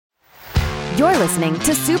You're listening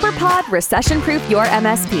to SuperPod Recession Proof Your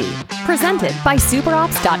MSP, presented by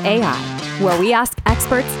superops.ai, where we ask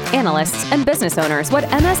experts, analysts, and business owners what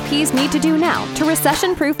MSPs need to do now to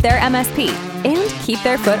recession proof their MSP and keep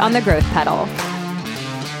their foot on the growth pedal.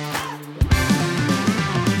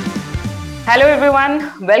 Hello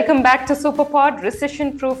everyone, welcome back to SuperPod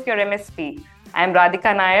Recession Proof Your MSP. I'm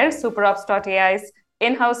Radhika Nair, superops.ai's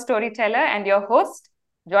in-house storyteller and your host.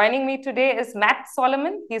 Joining me today is Matt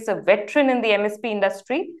Solomon. He's a veteran in the MSP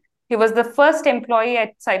industry. He was the first employee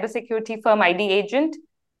at cybersecurity firm ID Agent.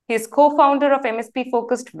 He's co-founder of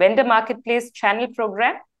MSP-focused vendor marketplace channel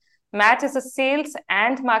program. Matt is a sales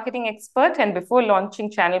and marketing expert, and before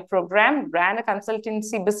launching channel program, ran a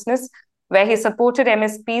consultancy business where he supported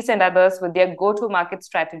MSPs and others with their go-to-market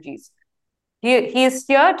strategies. He is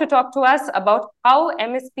here to talk to us about how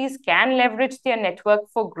MSPs can leverage their network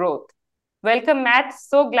for growth. Welcome, Matt.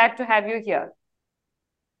 So glad to have you here.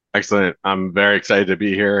 Excellent. I'm very excited to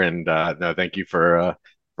be here, and no, thank you for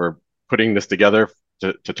putting this together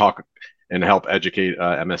to talk and help educate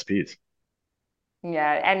MSPs.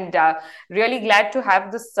 Yeah, and really glad to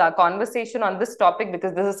have this conversation on this topic,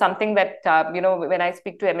 because this is something that when I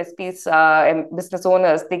speak to MSPs and business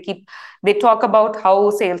owners, they talk about how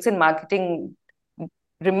sales and marketing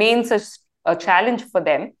remains a challenge for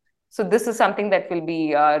them. So this is something that will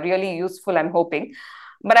be really useful, I'm hoping.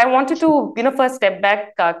 But I wanted to, first step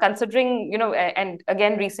back, considering, and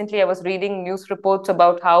again, recently I was reading news reports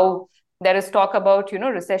about how there is talk about,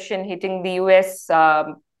 recession hitting the US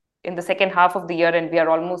in the second half of the year, and we are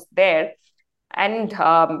almost there. And,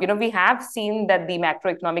 we have seen that the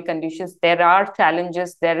macroeconomic conditions, there are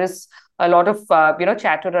challenges. There is a lot of,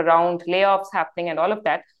 chatter around layoffs happening and all of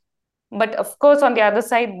that. But of course, on the other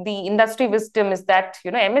side, the industry wisdom is that,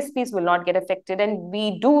 MSPs will not get affected, and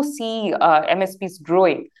we do see MSPs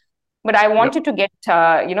growing. But I wanted to get,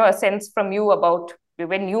 a sense from you about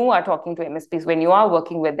when you are talking to MSPs, when you are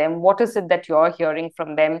working with them, what is it that you're hearing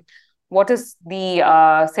from them? What is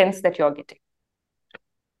the sense that you're getting?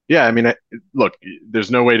 Yeah, I mean, look,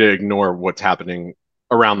 there's no way to ignore what's happening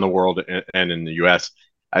around the world and in the US.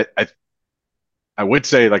 I would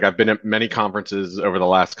say, like, I've been at many conferences over the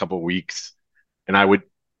last couple of weeks, and I would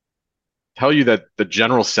tell you that the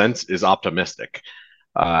general sense is optimistic,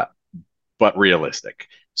 but realistic.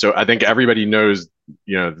 So I think everybody knows,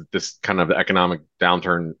 this kind of economic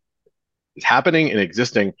downturn is happening and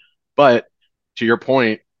existing. But to your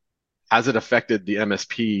point, has it affected the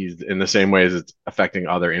MSPs in the same way as it's affecting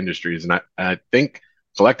other industries? And I think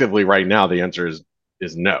collectively right now, the answer is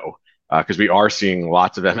no, because we are seeing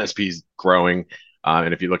lots of MSPs growing.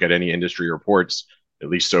 And if you look at any industry reports, at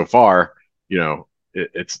least so far,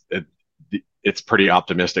 it's pretty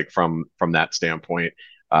optimistic from that standpoint.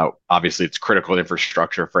 Obviously, it's critical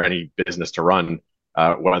infrastructure for any business to run,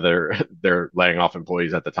 whether they're laying off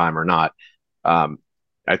employees at the time or not.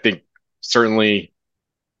 I think certainly,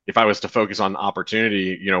 if I was to focus on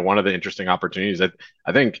opportunity, one of the interesting opportunities that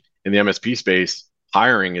I think in the MSP space,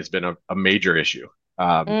 hiring has been a major issue.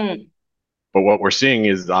 But what we're seeing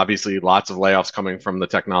is obviously lots of layoffs coming from the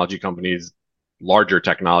technology companies, larger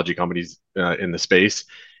technology companies in the space.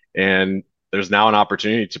 And there's now an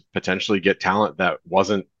opportunity to potentially get talent that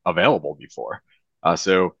wasn't available before.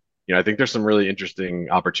 So I think there's some really interesting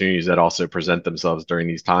opportunities that also present themselves during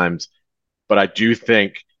these times. But I do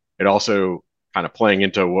think it also kind of playing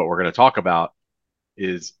into what we're going to talk about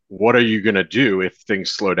is, what are you going to do if things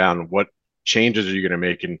slow down? What changes are you going to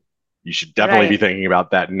make? And you should definitely be thinking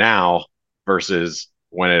about that now versus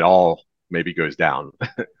when it all maybe goes down.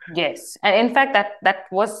 Yes. And in fact, that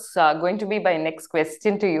was going to be my next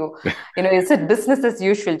question to you. Is it business as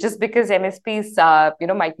usual? Just because MSPs,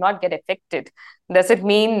 might not get affected, does it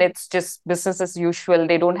mean it's just business as usual?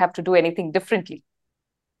 They don't have to do anything differently?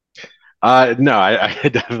 No, I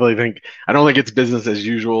definitely think, I don't think it's business as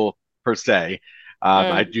usual per se.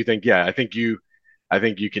 I do think, I think you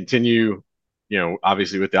continue,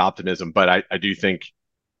 obviously with the optimism, but I do think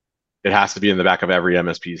it has to be in the back of every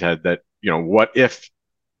MSP's head that, what if,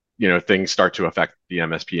 things start to affect the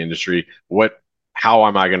MSP industry? How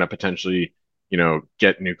am I going to potentially,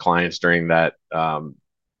 get new clients during that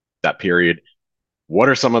period? What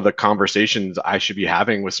are some of the conversations I should be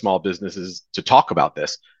having with small businesses to talk about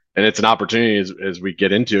this? And it's an opportunity as we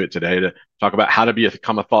get into it today to talk about how to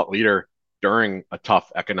become a thought leader during a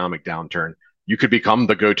tough economic downturn. You could become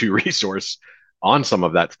the go-to resource on some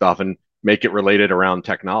of that stuff and make it related around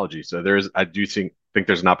technology. So I do think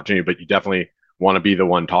there's an opportunity, but you definitely want to be the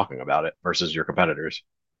one talking about it versus your competitors.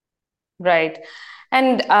 Right.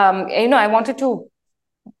 And, I wanted to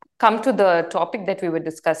come to the topic that we were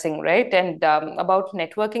discussing, right? And about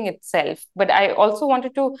networking itself. But I also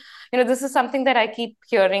wanted to, this is something that I keep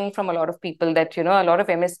hearing from a lot of people that, a lot of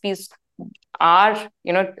MSPs are,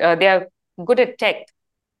 they are good at tech,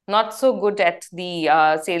 not so good at the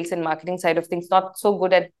sales and marketing side of things, not so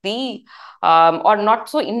good at the, or not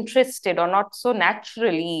so interested or not so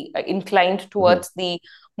naturally inclined towards the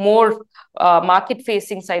more market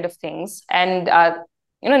facing side of things. And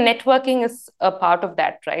networking is a part of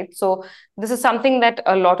that, right? So this is something that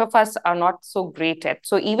a lot of us are not so great at.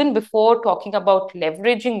 So even before talking about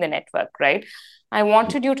leveraging the network, right, I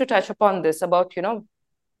wanted you to touch upon this about,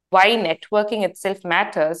 why networking itself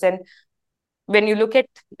matters. And when you look at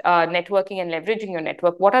networking and leveraging your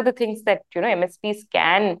network, what are the things that, MSPs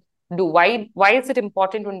can do? Why is it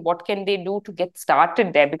important, and what can they do to get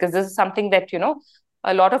started there? Because this is something that,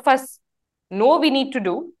 a lot of us know we need to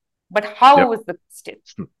do, but how is the question?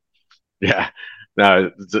 Yeah,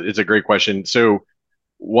 no, it's a great question. So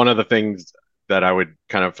one of the things that I would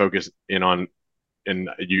kind of focus in on, and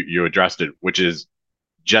you addressed it, which is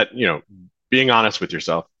being honest with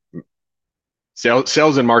yourself.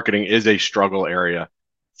 Sales and marketing is a struggle area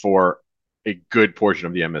for a good portion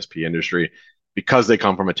of the MSP industry because they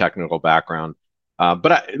come from a technical background.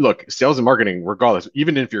 Look, sales and marketing, regardless,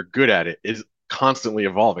 even if you're good at it, is constantly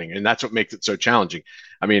evolving, and that's what makes it so challenging.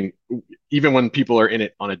 I mean, even when people are in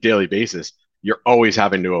it on a daily basis, you're always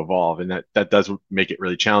having to evolve, and that does make it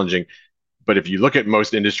really challenging. But if you look at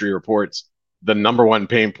most industry reports, the number one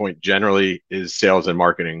pain point generally is sales and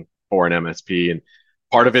marketing for an MSP, and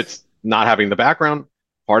part of it's not having the background.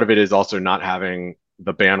 Part of it is also not having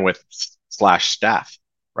the bandwidth slash staff,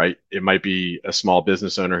 right? It might be a small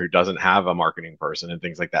business owner who doesn't have a marketing person and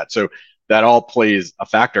things like that. So that all plays a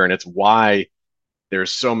factor, and it's why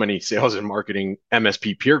there's so many sales and marketing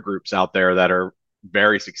MSP peer groups out there that are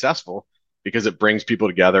very successful, because it brings people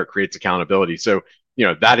together, it creates accountability. So,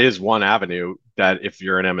 that is one avenue that if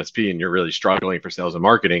you're an MSP and you're really struggling for sales and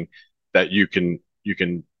marketing, that you can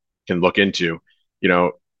look into.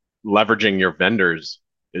 Leveraging your vendors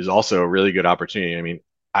is also a really good opportunity. I mean,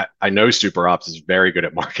 I know SuperOps is very good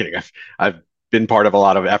at marketing. I've been part of a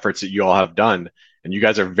lot of efforts that you all have done, and you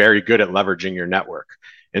guys are very good at leveraging your network.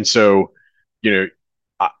 And so,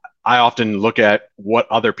 I often look at what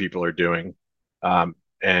other people are doing,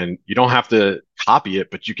 and you don't have to copy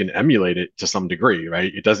it, but you can emulate it to some degree,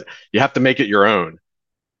 right? You have to make it your own.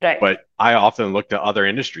 Right. But I often look to other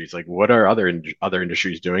industries, like what are other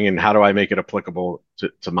industries doing, and how do I make it applicable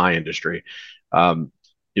to my industry?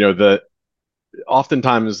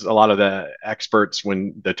 Oftentimes a lot of the experts,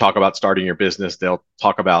 when they talk about starting your business, they'll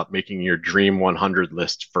talk about making your dream 100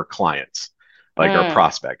 list for clients, like our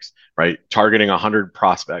prospects, right? Targeting 100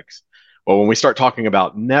 prospects. Well, when we start talking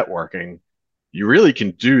about networking, you really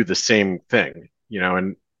can do the same thing,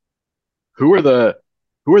 and who are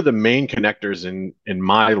the main connectors in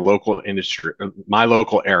my local industry, my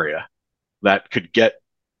local area, that could get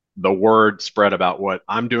the word spread about what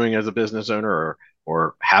I'm doing as a business owner,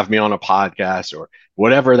 or have me on a podcast, or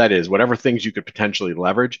whatever that is, whatever things you could potentially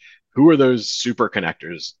leverage. Who are those super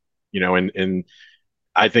connectors? And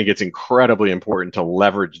I think it's incredibly important to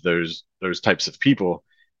leverage those types of people,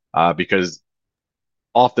 because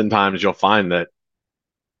oftentimes you'll find that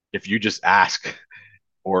if you just ask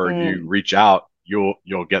or you reach out,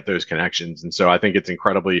 you'll get those connections. And so I think it's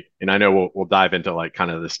incredibly, and I know we'll dive into like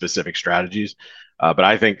kind of the specific strategies, but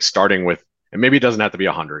I think starting with, and maybe it doesn't have to be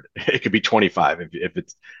 100, it could be 25. If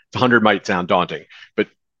it's 100 might sound daunting, but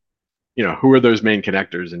who are those main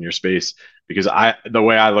connectors in your space? Because the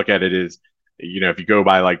way I look at it is, if you go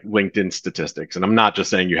by like LinkedIn statistics, and I'm not just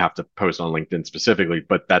saying you have to post on LinkedIn specifically,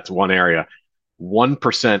 but that's one area.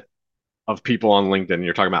 1% of people on LinkedIn,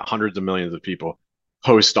 you're talking about hundreds of millions of people,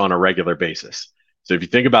 post on a regular basis. So if you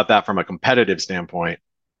think about that from a competitive standpoint,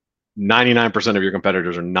 99% of your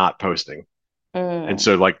competitors are not posting. And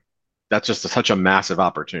so like, that's just such a massive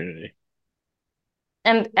opportunity.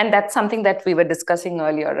 And that's something that we were discussing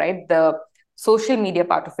earlier, right? The social media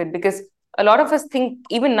part of it, because a lot of us think,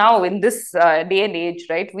 even now in this day and age,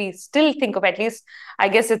 right, we still think of, at least, I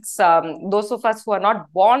guess it's those of us who are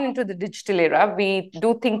not born into the digital era, we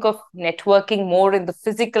do think of networking more in the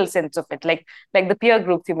physical sense of it, like the peer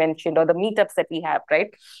groups you mentioned, or the meetups that we have,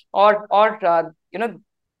 right? Or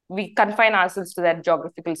we confine ourselves to that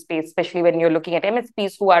geographical space, especially when you're looking at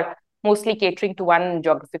MSPs who are mostly catering to one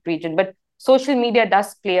geographic region. But social media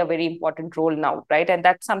does play a very important role now, right? And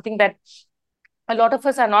that's something that a lot of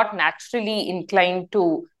us are not naturally inclined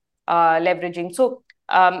to leveraging. So,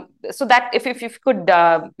 so that if you could,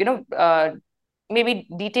 maybe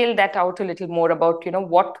detail that out a little more about,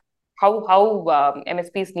 how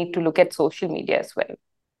MSPs need to look at social media as well.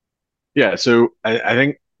 Yeah. So I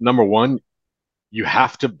think number one, you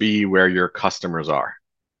have to be where your customers are.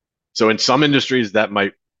 So in some industries that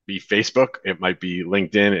might be Facebook, it might be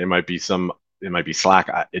LinkedIn, it might be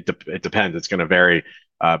Slack. It depends. It's going to vary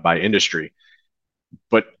by industry.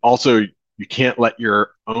 But also, you can't let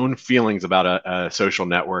your own feelings about a social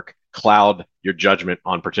network cloud your judgment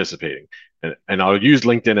on participating. And I'll use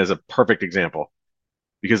LinkedIn as a perfect example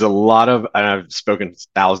because and I've spoken to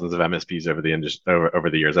thousands of MSPs over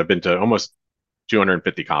the years. I've been to almost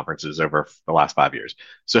 250 conferences over the last 5 years.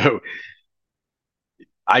 So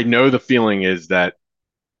I know the feeling is that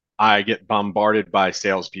I get bombarded by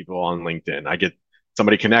salespeople on LinkedIn.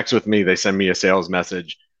 Somebody connects with me, they send me a sales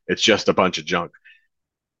message. It's just a bunch of junk.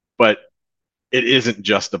 But it isn't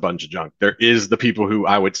just a bunch of junk. There is the people who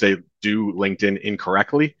I would say do LinkedIn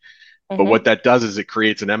incorrectly. But what Mm-hmm. that does is it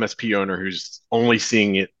creates an MSP owner who's only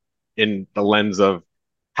seeing it in the lens of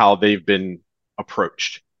how they've been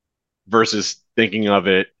approached versus thinking of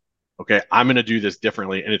it, okay, I'm going to do this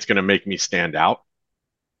differently and it's going to make me stand out.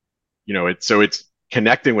 It's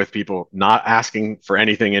connecting with people, not asking for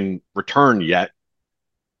anything in return yet,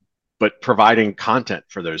 but providing content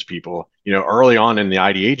for those people. Early on in the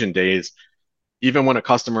ID agent days, even when a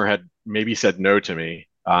customer had maybe said no to me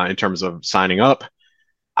in terms of signing up,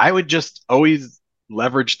 I would just always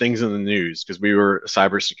leverage things in the news because we were a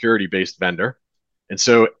cybersecurity based vendor. And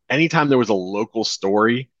so anytime there was a local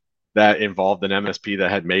story that involved an MSP that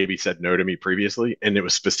had maybe said no to me previously, and it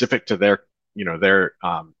was specific to their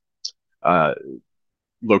uh,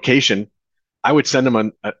 location, I would send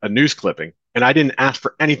them a news clipping. And I didn't ask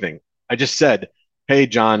for anything. I just said, "Hey,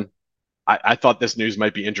 John, I thought this news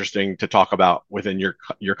might be interesting to talk about within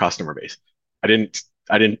your customer base." I didn't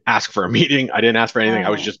I didn't ask for a meeting. I didn't ask for anything. I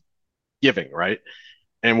was Mm-hmm. just giving, right?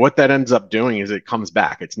 And what that ends up doing is it comes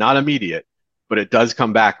back. It's not immediate, but it does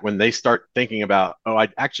come back when they start thinking about, oh,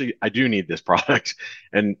 I do need this product.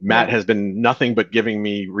 And Matt Yeah. has been nothing but giving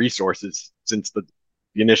me resources since the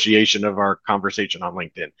initiation of our conversation on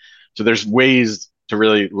LinkedIn. So there's ways to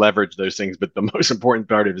really leverage those things, but the most important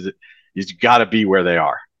part of it is you got to be where they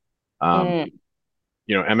are. Um, Mm.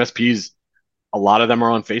 MSPs, a lot of them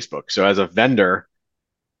are on Facebook. So as a vendor,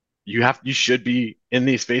 you should be in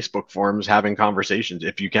these Facebook forums having conversations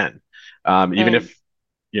if you can. Even Mm. if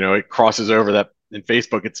it crosses over that in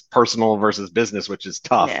Facebook it's personal versus business, which is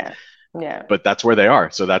tough, Yeah. Yeah. but that's where they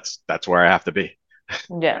are. So that's where I have to be.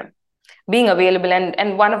 Yeah. Being available,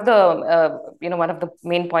 and one of the one of the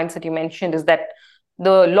main points that you mentioned is that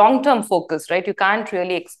the long term focus, right? You can't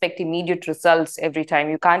really expect immediate results every time.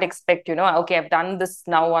 You can't expect, okay, I've done this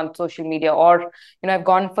now on social media, or I've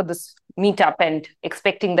gone for this meetup and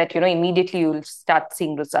expecting that immediately you'll start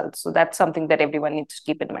seeing results. So that's something that everyone needs to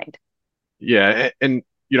keep in mind. Yeah, and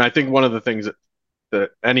I think one of the things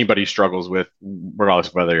that anybody struggles with, regardless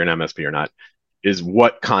of whether you're an MSP or not, is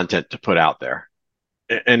what content to put out there.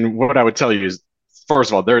 And what I would tell you is, first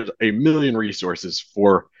of all, there's a million resources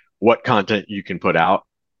for what content you can put out.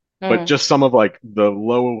 But Mm. just some of like the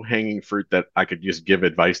low hanging fruit that I could just give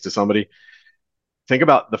advice to somebody. Think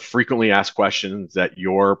about the frequently asked questions that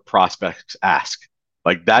your prospects ask.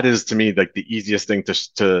 Like that is to me like the easiest thing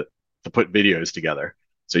to put videos together.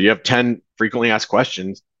 So you have 10 frequently asked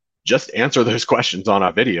questions, just answer those questions on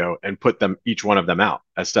a video and put them each one of them out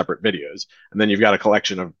as separate videos. And then you've got a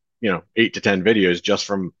collection of, 8 to 10 videos just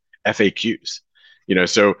from FAQs.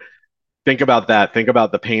 So think about that. Think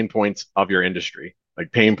about the pain points of your industry.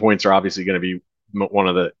 Like pain points are obviously going to be one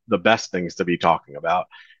of the best things to be talking about.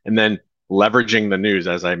 And then leveraging the news,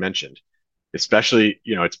 as I mentioned, especially,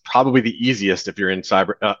 it's probably the easiest if you're a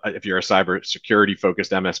cyber security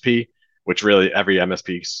focused MSP, which really every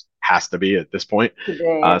MSP has to be at this point.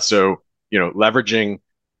 Yes. So, leveraging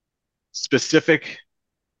specific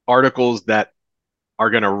articles that are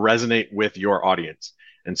going to resonate with your audience.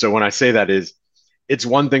 And so when I say that is, it's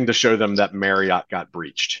one thing to show them that Marriott got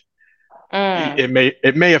breached. Mm.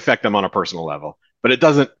 It may affect them on a personal level, but it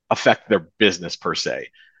doesn't affect their business per se.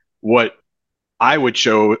 What I would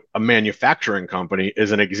show a manufacturing company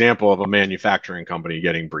is an example of a manufacturing company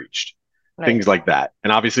getting breached, things Right. like that.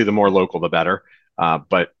 And obviously, the more local, the better.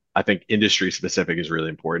 But I think industry specific is really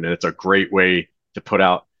important, and it's a great way to put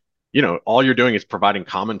out. All you're doing is providing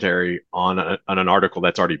commentary on an article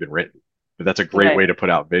that's already been written. But that's a great way Right. to put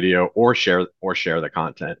out video or share the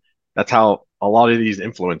content. That's how a lot of these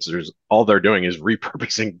influencers, all they're doing is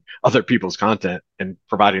repurposing other people's content and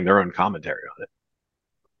providing their own commentary on it.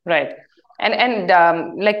 Right. And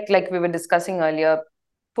like we were discussing earlier,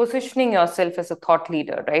 positioning yourself as a thought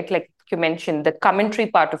leader, right? Like you mentioned, the commentary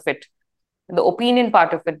part of it, the opinion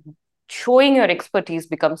part of it, showing your expertise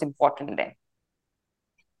becomes important then.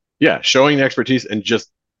 Yeah, showing the expertise and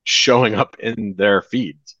just showing up in their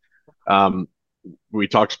feeds. We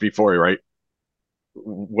talked before, right?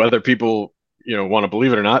 Whether people, want to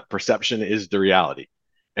believe it or not, perception is the reality.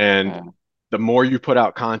 And the more you put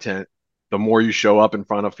out content, the more you show up in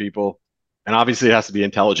front of people. And obviously it has to be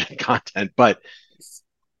intelligent content, but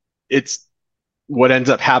it's what ends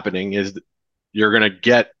up happening is you're going to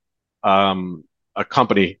get a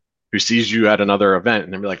company who sees you at another event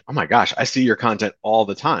and they'll be like, oh my gosh, I see your content all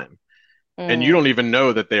the time. And you don't even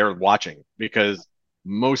know that they are watching because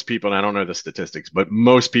most people, and I don't know the statistics, but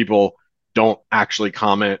most people don't actually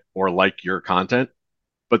comment or like your content,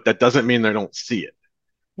 but that doesn't mean they don't see it.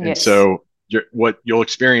 And Yes. so what you'll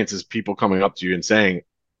experience is people coming up to you and saying,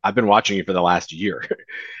 I've been watching you for the last year,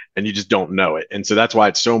 and you just don't know it. And so that's why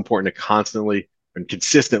it's so important to constantly and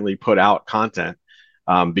consistently put out content,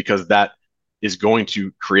 because that is going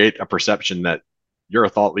to create a perception that you're a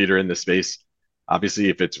thought leader in this space. Obviously,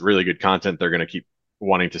 if it's really good content, they're going to keep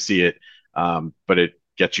wanting to see it, but it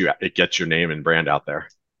gets your name and brand out there.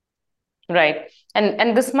 Right.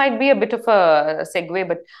 And this might be a bit of a segue,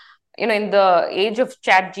 but in the age of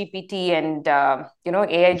chat GPT and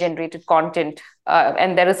AI generated content,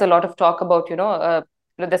 and there is a lot of talk about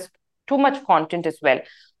there's too much content as well.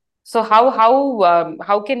 So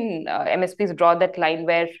how can MSPs draw that line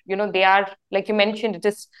where they are, like you mentioned, it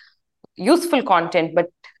is useful content, but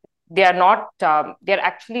they are not they are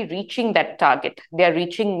actually reaching that target. They are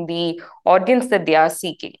reaching the audience that they are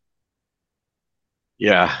seeking.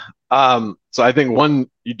 Yeah. So I think one,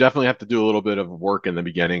 you definitely have to do a little bit of work in the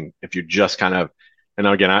beginning if you just kind of, and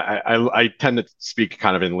again, I tend to speak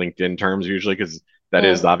kind of in LinkedIn terms usually because that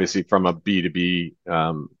is obviously from a B2B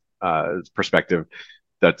perspective,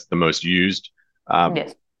 that's the most used.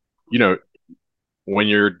 Yes. When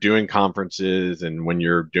you're doing conferences and when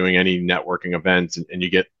you're doing any networking events and you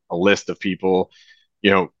get a list of people,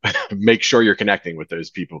 make sure you're connecting with those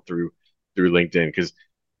people through LinkedIn because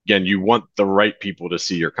again, you want the right people to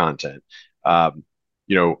see your content. Like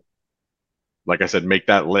I said, make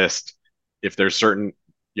that list. If there's certain,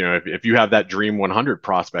 if you have that Dream 100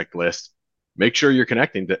 prospect list, make sure you're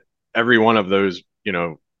connecting to every one of those,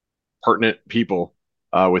 pertinent people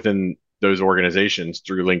within those organizations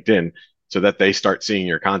through LinkedIn so that they start seeing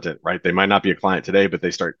your content, right? They might not be a client today, but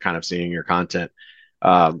they start kind of seeing your content.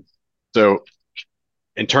 So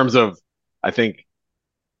in terms of, I think,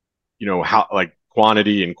 how like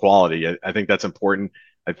quantity and quality, I think that's important.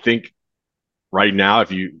 I think right now,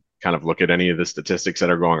 if you kind of look at any of the statistics that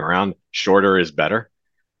are going around, shorter is better.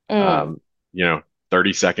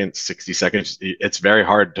 30 seconds, 60 seconds, it's very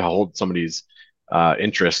hard to hold somebody's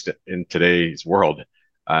interest in today's world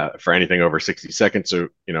for anything over 60 seconds. So,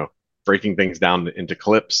 breaking things down into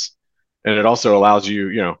clips. And it also allows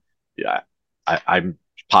you, I'm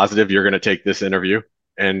positive you're going to take this interview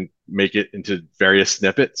and make it into various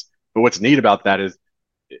snippets. But what's neat about that is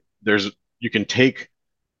you can take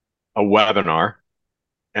a webinar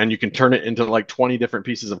and you can turn it into like 20 different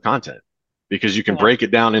pieces of content because you can break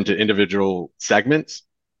it down into individual segments.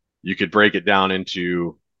 You could break it down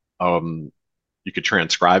into, you could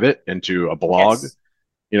transcribe it into a blog. Yes.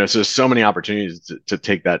 So there's so many opportunities to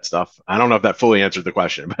take that stuff. I don't know if that fully answered the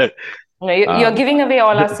question, but no, you're giving away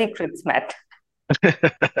all our secrets, Matt.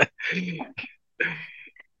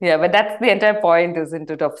 Yeah, but that's the entire point, isn't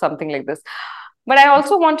it, of something like this? But I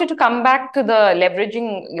also wanted to come back to the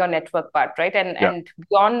leveraging your network part, right? And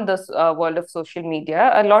beyond this world of social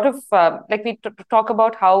media, a lot of like we talk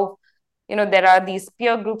about how there are these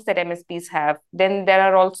peer groups that MSPs have. Then there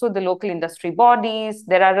are also the local industry bodies.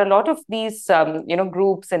 There are a lot of these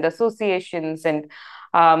groups and associations and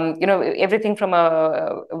everything from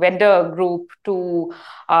a vendor group to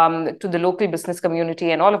the local business community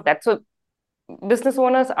and all of that. So business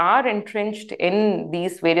owners are entrenched in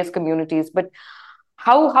these various communities, but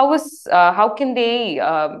how can they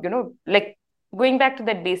like going back to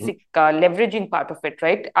that basic leveraging part of it,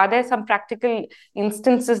 right? Are there some practical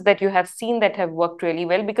instances that you have seen that have worked really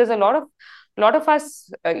well? Because a lot of us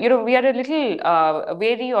we are a little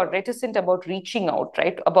wary or reticent about reaching out,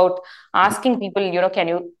 right? About asking people, can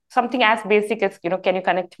you, something as basic as can you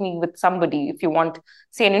connect me with somebody if you want,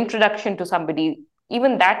 say, an introduction to somebody.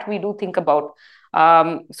 Even that we do think about.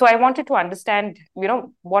 So I wanted to understand,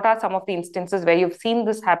 what are some of the instances where you've seen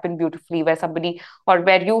this happen beautifully, where somebody or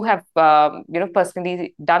where you have,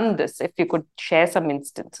 personally done this, if you could share some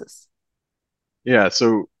instances. Yeah.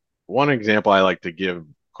 So one example I like to give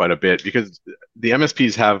quite a bit because the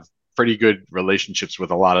MSPs have pretty good relationships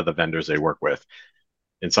with a lot of the vendors they work with.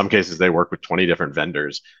 In some cases, they work with 20 different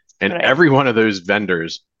vendors. And every one of those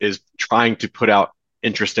vendors is trying to put out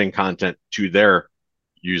interesting content to their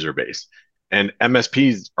user base. And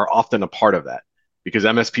MSPs are often a part of that. because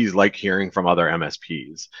MSPs like hearing from other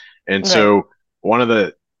MSPs. And Right. so one of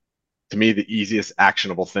the, to me, the easiest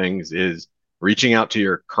actionable things is reaching out to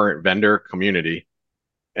your current vendor community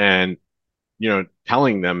and,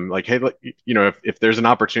 telling them like, hey, look, if there's an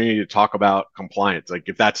opportunity to talk about compliance, like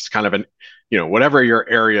if that's kind of an, whatever your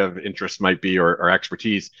area of interest might be or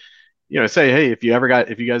expertise, say, hey, if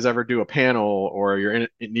you guys ever do a panel or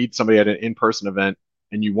it needs somebody at an in-person event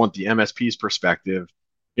and you want the MSP's perspective,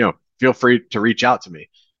 feel free to reach out to me.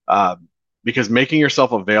 Uh, because making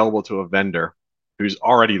yourself available to a vendor who's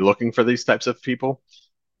already looking for these types of people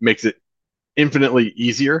makes it infinitely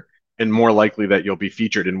easier and more likely that you'll be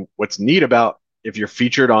featured. And what's neat about if you're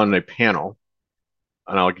featured on a panel,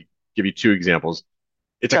 and I'll give you two examples,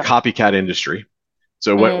 it's a Sure. copycat industry.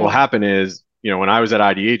 So what will Mm. happen is, when I was at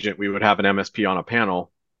ID Agent, we would have an MSP on a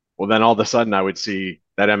panel. Well, then all of a sudden I would see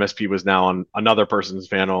that MSP was now on another person's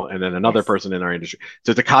panel and then another Yes. person in our industry.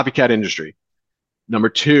 So it's a copycat industry. Number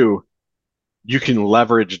two, you can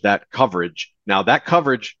leverage that coverage. Now that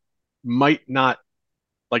coverage might not,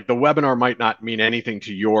 like the webinar might not mean anything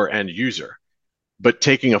to your end user, but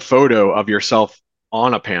taking a photo of yourself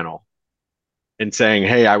on a panel and saying,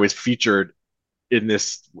 hey, I was featured in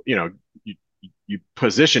this, you, you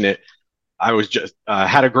position it. I was just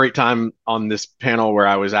had a great time on this panel where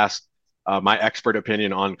I was asked my expert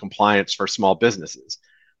opinion on compliance for small businesses.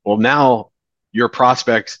 Well, now your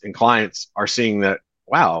prospects and clients are seeing that,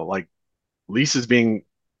 wow, like Lisa's being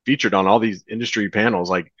featured on all these industry panels.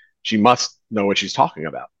 Like she must know what she's talking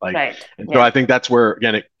about. Like, Right. and so Yeah. I think that's where,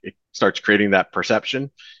 again, it starts creating that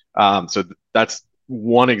perception. That's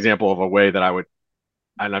one example of a way that I would,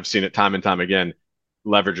 and I've seen it time and time again,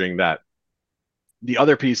 leveraging that. The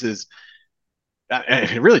other piece is,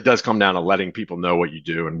 it really does come down to letting people know what you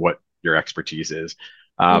do and what your expertise is.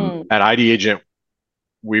 Mm. At ID Agent,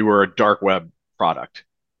 we were a dark web product.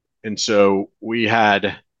 And so we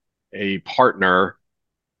had a partner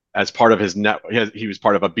as part of his net. He was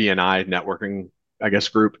part of a BNI networking, I guess,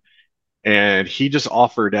 group. And he just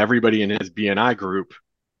offered everybody in his BNI group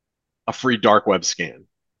a free dark web scan.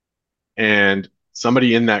 And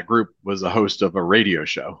somebody in that group was a host of a radio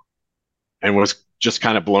show and was just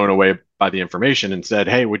kind of blown away by the information and said,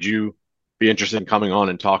 hey, would you be interested in coming on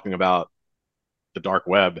and talking about the dark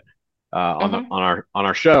web Mm-hmm. on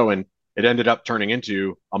our show? And it ended up turning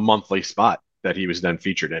into a monthly spot that he was then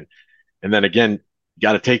featured in. And then again, you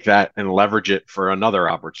got to take that and leverage it for another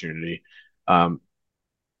opportunity. Um,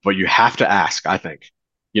 but you have to ask, I think.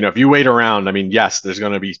 If you wait around, I mean, yes, there's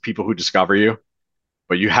going to be people who discover you,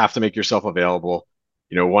 but you have to make yourself available.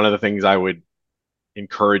 One of the things I would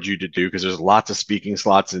encourage you to do, because there's lots of speaking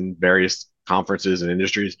slots in various conferences and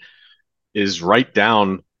industries, is write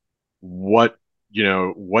down what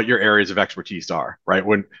what your areas of expertise are. Right,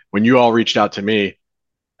 when you all reached out to me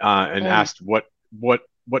and Mm. asked what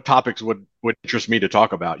topics would interest me to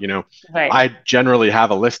talk about, Right. I generally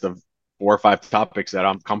have a list of 4 or 5 topics that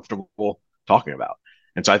I'm comfortable talking about.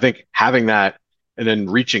 And so I think having that and then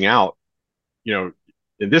reaching out, you know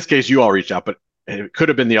in this case you all reached out, but it could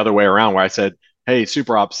have been the other way around where I said, hey,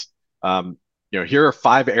 super ops, here are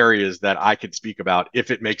 5 areas that I could speak about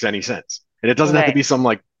if it makes any sense. And it doesn't have to be Right. some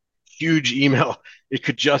like huge email. It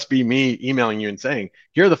could just be me emailing you and saying,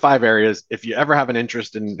 here are the 5 areas. If you ever have an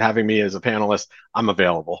interest in having me as a panelist, I'm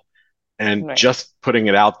available. And Right. just putting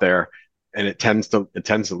it out there, and it tends to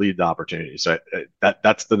lead to opportunity. So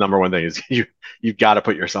that's the number one thing is you've got to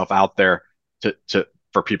put yourself out there to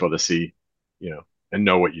for people to see, you know, and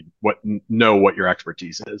know what your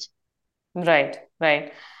expertise is. Right.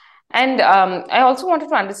 Right. And I also wanted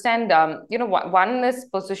to understand, one is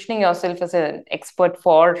positioning yourself as an expert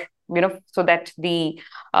for, so that the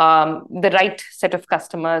right set of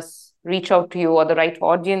customers reach out to you or the right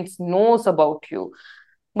audience knows about you.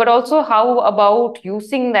 But also, how about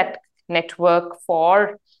using that network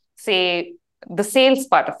for, say, the sales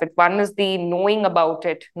part of it? One is the knowing about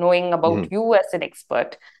it, knowing about Mhm. you as an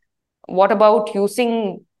expert. What about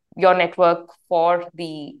using your network for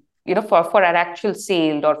for an actual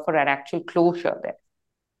sale or for an actual closure there?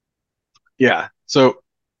 Yeah. So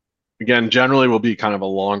again, generally will be kind of a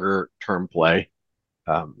longer term play.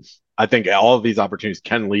 Um, I think all of these opportunities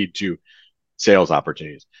can lead to sales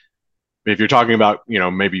opportunities. If you're talking about,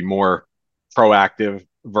 maybe more proactive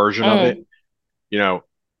version of it, Mm. you know,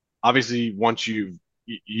 obviously once you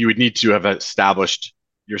would need to have established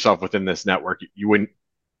yourself within this network. You wouldn't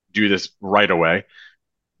do this right away,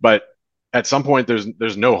 but at some point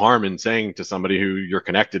there's no harm in saying to somebody who you're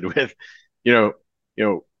connected with, you know, you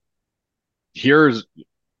know, here's,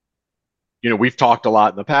 we've talked a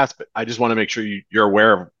lot in the past, but I just want to make sure you're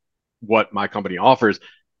aware of what my company offers.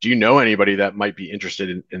 do you know anybody that might be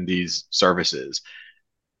interested in these services?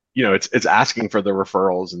 It's asking for the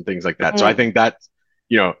referrals and things like that. So I think that,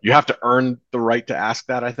 you have to earn the right to ask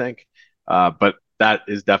that, I think. But that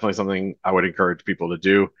is definitely something I would encourage people to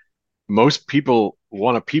do. Most people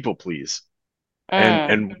want to people please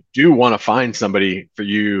and do want to find somebody for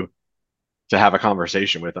you to have a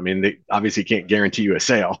conversation with. I mean, they obviously can't guarantee you a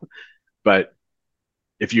sale, but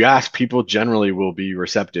if you ask, people generally will be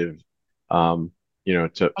receptive, to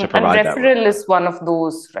And provide that. referral is one of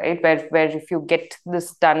those, right? Where if you get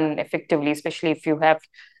this done effectively, especially if you have,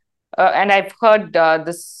 and I've heard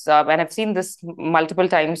this, and I've seen this multiple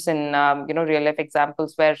times in real life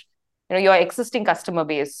examples where your existing customer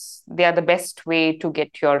base, they are the best way to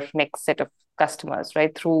get your next set of customers,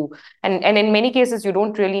 right? Through and in many cases, you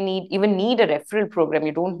don't really need a referral program.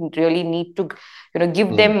 You don't really need to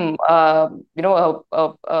give them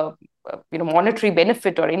monetary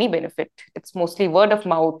benefit or any benefit. It's mostly word of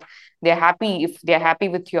mouth. They're happy. If they're happy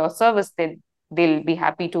with your service, then they'll be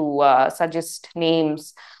happy to suggest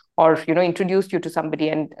names or introduce you to somebody,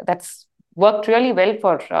 and that's worked really well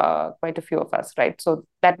for quite a few of us, right? So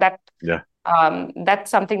Yeah.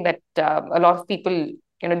 that's something that a lot of people,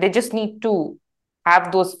 they just need to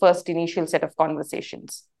have those first initial set of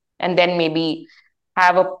conversations, and then maybe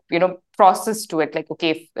have a process to it. Like,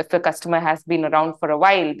 okay, if a customer has been around for a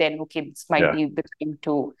while, then okay, this might Yeah. be the time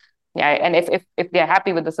to, yeah. And if they're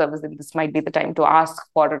happy with the service, then this might be the time to ask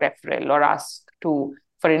for a referral or ask to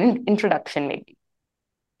for an introduction, maybe.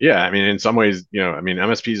 Yeah. I mean, in some ways,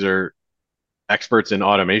 MSPs are experts in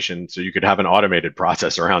automation, so you could have an automated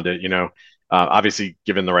process around it, obviously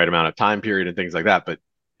given the right amount of time period and things like that. But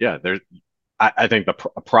yeah, I think the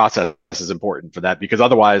process is important for that, because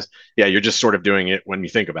otherwise, yeah, you're just sort of doing it when you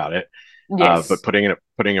think about it. But Yes.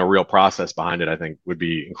 putting a real process behind it, I think would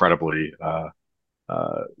be incredibly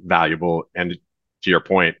valuable. And to your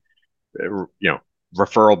point,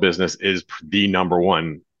 referral business is the number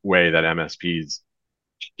one way that MSPs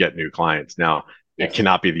get new clients. Now, it Yes.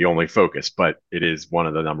 cannot be the only focus, but it is one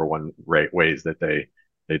of the number one ways that they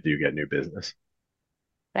do get new business.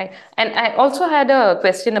 Right. And I also had a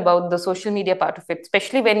question about the social media part of it,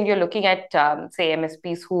 especially when you're looking at, say,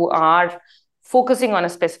 MSPs who are focusing on a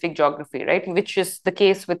specific geography, right? Which is the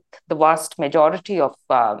case with the vast majority of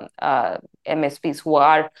MSPs who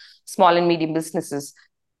are small and medium businesses.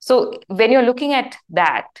 So when you're looking at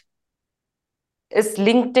that, is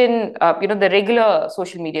LinkedIn, the regular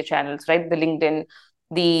social media channels, right? The LinkedIn,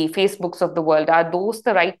 the Facebooks of the world, are those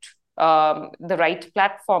the right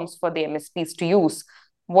platforms for the MSPs to use?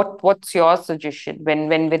 What's your suggestion when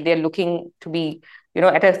they're looking to be,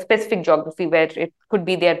 at a specific geography where it could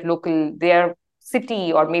be their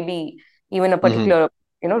city, or maybe even a Mm-hmm. particular,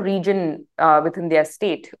 region within their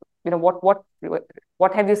state?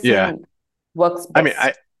 What have you Yeah. seen works I mean,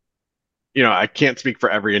 best? I can't speak for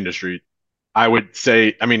every industry. I would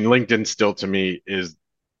say, I mean, LinkedIn still to me is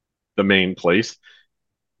the main place.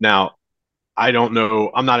 Now, I don't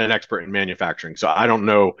know, I'm not an expert in manufacturing, so I don't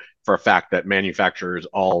know for a fact that manufacturers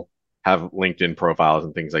all have LinkedIn profiles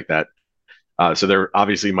and things like that. So there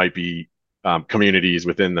obviously might be communities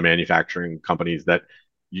within the manufacturing companies that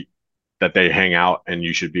they hang out, and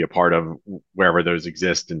you should be a part of wherever those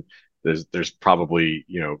exist. And there's probably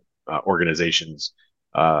organizations,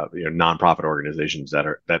 nonprofit organizations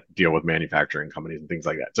that deal with manufacturing companies and things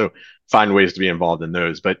like that. So find ways to be involved in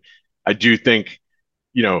those. But I do think,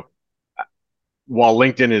 you know while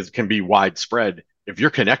LinkedIn can be widespread, if you're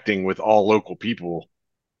connecting with all local people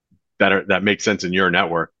that make sense in your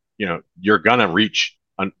network, you're gonna reach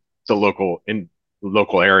the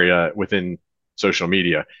local area within social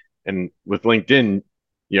media. And with LinkedIn,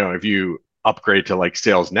 if you upgrade to like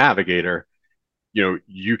Sales Navigator,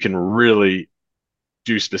 you can really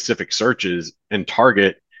do specific searches and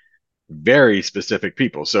target very specific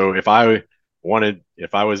people. So if I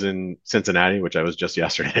was in Cincinnati, which I was just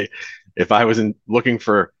yesterday, if I was looking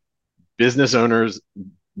for business owners,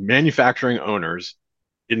 manufacturing owners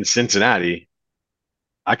in Cincinnati,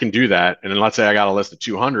 I can do that. And then let's say I got a list of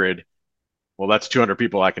 200. Well, that's 200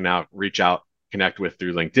 people I can now reach out, connect with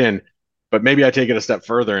through LinkedIn. But maybe I take it a step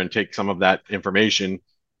further and take some of that information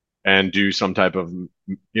and do some type of,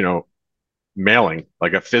 mailing,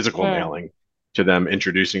 like a physical Mm. mailing to them,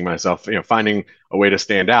 introducing myself, finding a way to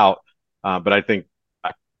stand out. But I think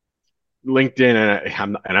LinkedIn,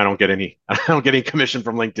 and I don't get any, I don't get any commission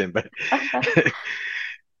from LinkedIn, but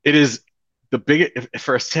it is the biggest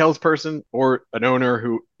for a salesperson or an owner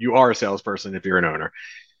who you are a salesperson. If you're an owner,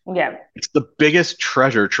 Yeah. it's the biggest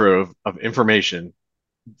treasure trove of information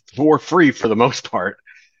for free for the most part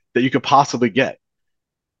that you could possibly get.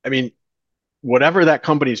 I mean, whatever that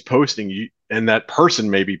company's posting, and that person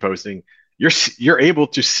may be posting, you're able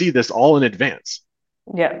to see this all in advance.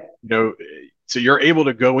 Yeah. So you're able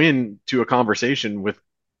to go into a conversation with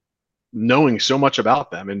knowing so much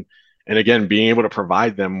about them, and again, being able to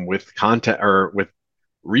provide them with content or with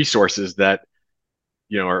resources that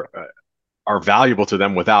are valuable to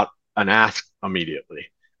them without an ask immediately,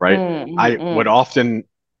 right? I would often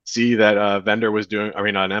see that a vendor was doing, I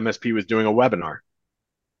mean, an MSP was doing a webinar.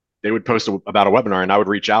 They would post about a webinar, and I would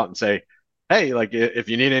reach out and say, hey, like if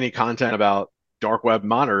you need any content about dark web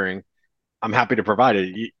monitoring, I'm happy to provide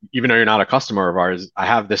it. Even though you're not a customer of ours, I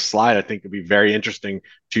have this slide I think would be very interesting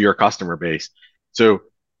to your customer base. So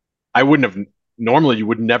I wouldn't have, normally you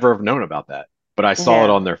would never have known about that, but I saw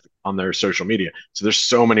it on their social media. So there's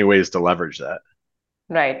so many ways to leverage that.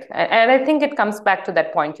 Right. And I think it comes back to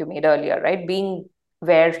that point you made earlier, right? Being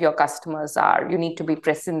where your customers are, you need to be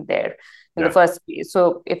present there in the first place.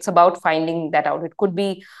 So it's about finding that out. It could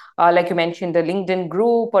be, like you mentioned, the LinkedIn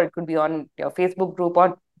group, or it could be on your Facebook group,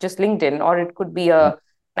 or just LinkedIn, or it could be a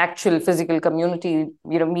actual physical community,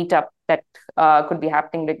 meetup that could be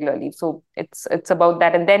happening regularly. So it's about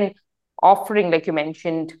that. And then offering, like you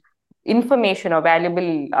mentioned, information or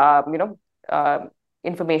valuable,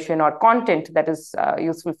 information or content that is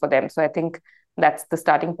useful for them. So I think that's the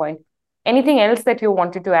starting point. Anything else that you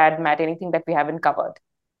wanted to add, Matt? Anything that we haven't covered?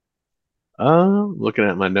 Looking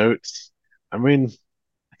at my notes, I mean,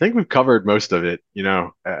 I think we've covered most of it.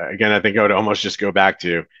 Again, I think I would almost just go back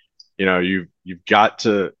to, you've got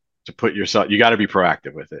to put yourself, you got to be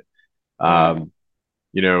proactive with it.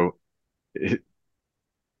 You know,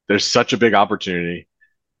 there's such a big opportunity.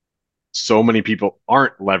 So many people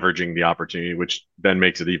aren't leveraging the opportunity, which then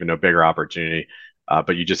makes it even a bigger opportunity.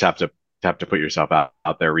 But you just have to put yourself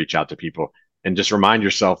out there, reach out to people, and just remind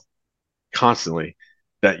yourself constantly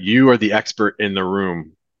that you are the expert in the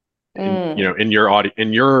room. In your audience,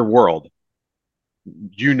 in your world,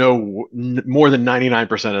 more than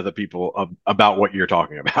 99% of the people about what you're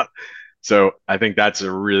talking about. So I think that's a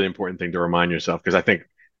really important thing to remind yourself, because I think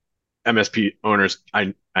MSP owners,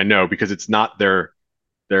 I know, because it's not their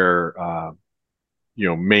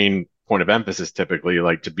main point of emphasis typically,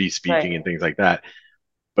 like to be speaking and things like that.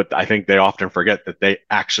 But I think they often forget that they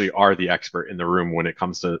actually are the expert in the room when it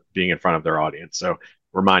comes to being in front of their audience. So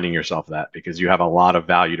reminding yourself that, because you have a lot of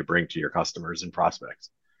value to bring to your customers and prospects.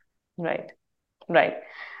 Right.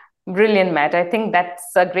 Brilliant, Matt. I think that's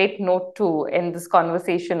a great note to end this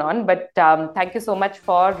conversation on. But thank you so much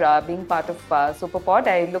for being part of Superpod.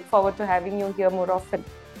 I look forward to having you here more often.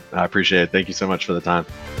 I appreciate it. Thank you so much for the time.